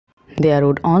There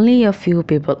would only a few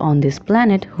people on this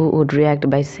planet who would react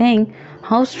by saying,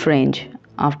 "How strange,"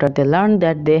 after they learned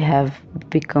that they have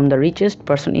become the richest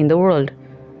person in the world.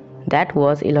 That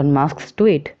was Elon Musk's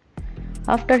tweet.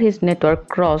 After his net worth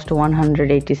crossed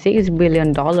 $186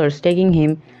 billion, taking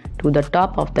him to the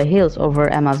top of the hills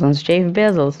over Amazon's Jeff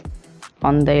Bezos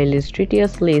on the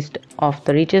illustrious list of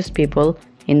the richest people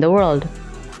in the world.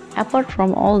 Apart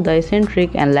from all the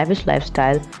eccentric and lavish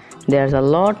lifestyle, there's a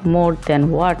lot more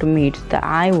than what meets the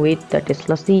eye with the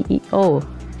Tesla CEO.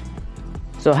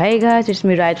 So hey guys, it's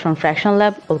me Raj from Fraction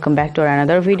Lab. Welcome back to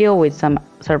another video with some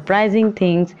surprising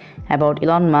things about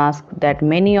Elon Musk that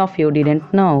many of you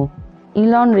didn't know.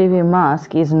 Elon Review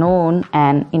Musk is known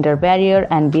an entrepreneur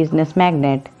and business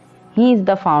magnate. He is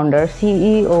the founder,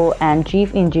 CEO and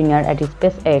chief engineer at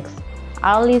SpaceX,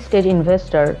 early stage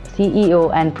investor, CEO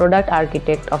and product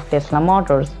architect of Tesla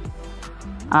Motors.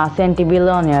 A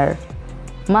centibillionaire,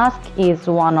 Musk is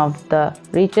one of the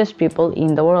richest people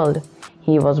in the world.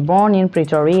 He was born in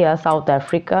Pretoria, South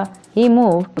Africa. He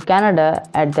moved to Canada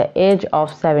at the age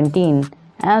of 17.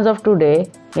 As of today,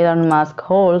 Elon Musk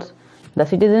holds the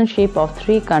citizenship of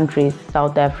 3 countries,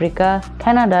 South Africa,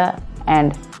 Canada,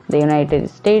 and the United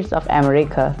States of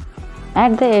America.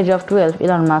 At the age of 12,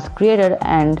 Elon Musk created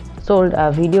and sold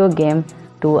a video game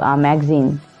to a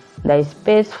magazine. The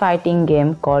space fighting game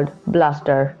called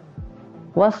Blaster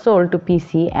was sold to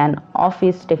PC and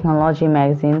Office Technology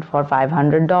magazine for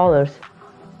 $500.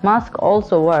 Musk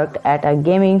also worked at a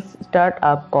gaming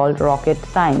startup called Rocket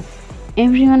Science.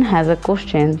 Everyone has a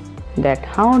question that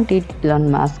how did Elon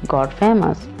Musk got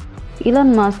famous?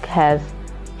 Elon Musk has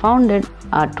founded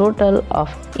a total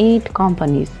of 8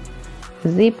 companies: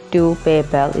 Zip2,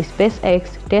 PayPal,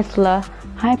 SpaceX, Tesla,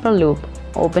 Hyperloop,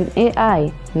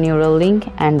 OpenAI,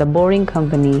 Neuralink, and The Boring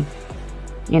Company.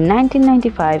 In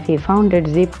 1995, he founded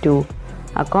Zip2,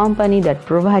 a company that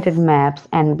provided maps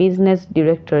and business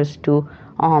directories to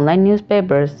online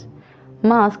newspapers.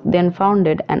 Musk then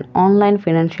founded an online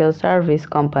financial service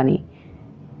company,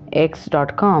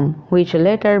 X.com, which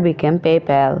later became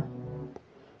PayPal,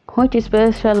 which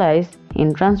specialized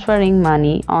in transferring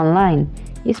money online.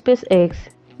 SpaceX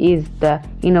is the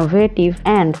innovative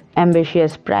and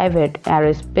ambitious private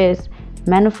aerospace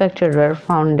manufacturer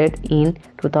founded in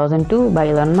 2002 by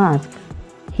Elon Musk.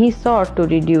 He sought to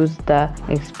reduce the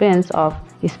expense of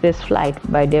spaceflight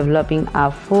by developing a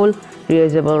full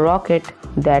reusable rocket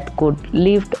that could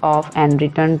lift off and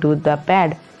return to the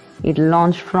pad it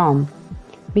launched from.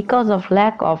 Because of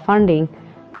lack of funding,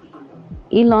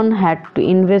 Elon had to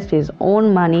invest his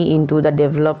own money into the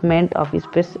development of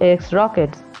SpaceX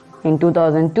rockets. In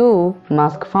 2002,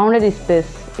 Musk founded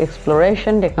Space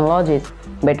Exploration Technologies,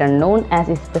 better known as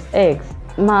SpaceX.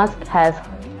 Musk has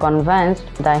convinced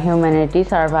the humanity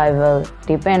survival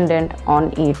dependent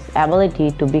on its ability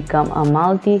to become a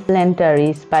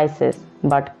multi-planetary species,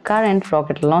 but current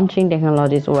rocket launching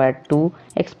technologies were too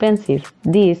expensive.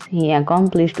 This he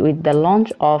accomplished with the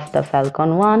launch of the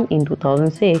Falcon 1 in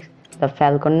 2006, the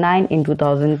Falcon 9 in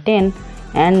 2010,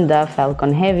 and the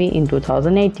Falcon Heavy in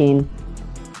 2018.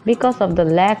 Because of the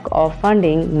lack of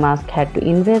funding, Musk had to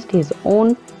invest his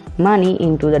own money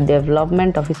into the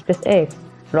development of SpaceX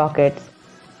rockets.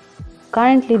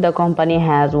 Currently, the company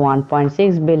has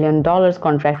 $1.6 billion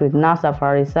contract with NASA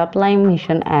for a resupplying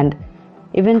mission and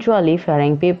eventually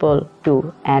ferrying people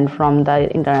to and from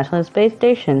the International Space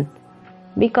Station.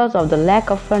 Because of the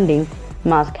lack of funding,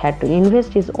 Musk had to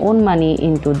invest his own money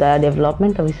into the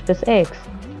development of SpaceX.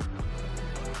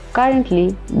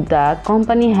 Currently, the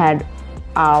company had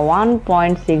a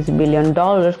 $1.6 billion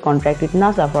contract with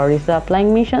NASA for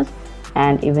resupplying missions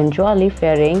and eventually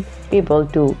ferrying people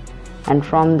to and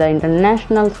from the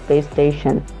International Space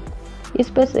Station.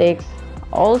 SpaceX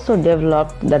also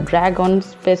developed the Dragon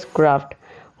spacecraft,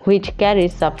 which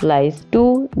carries supplies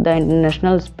to the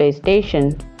International Space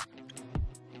Station.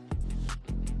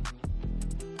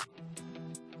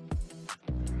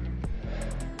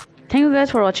 Thank you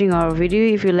guys for watching our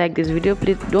video. If you like this video,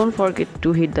 please don't forget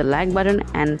to hit the like button,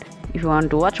 and if you want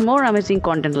to watch more amazing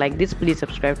content like this, please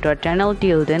subscribe to our channel.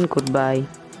 Till then, goodbye.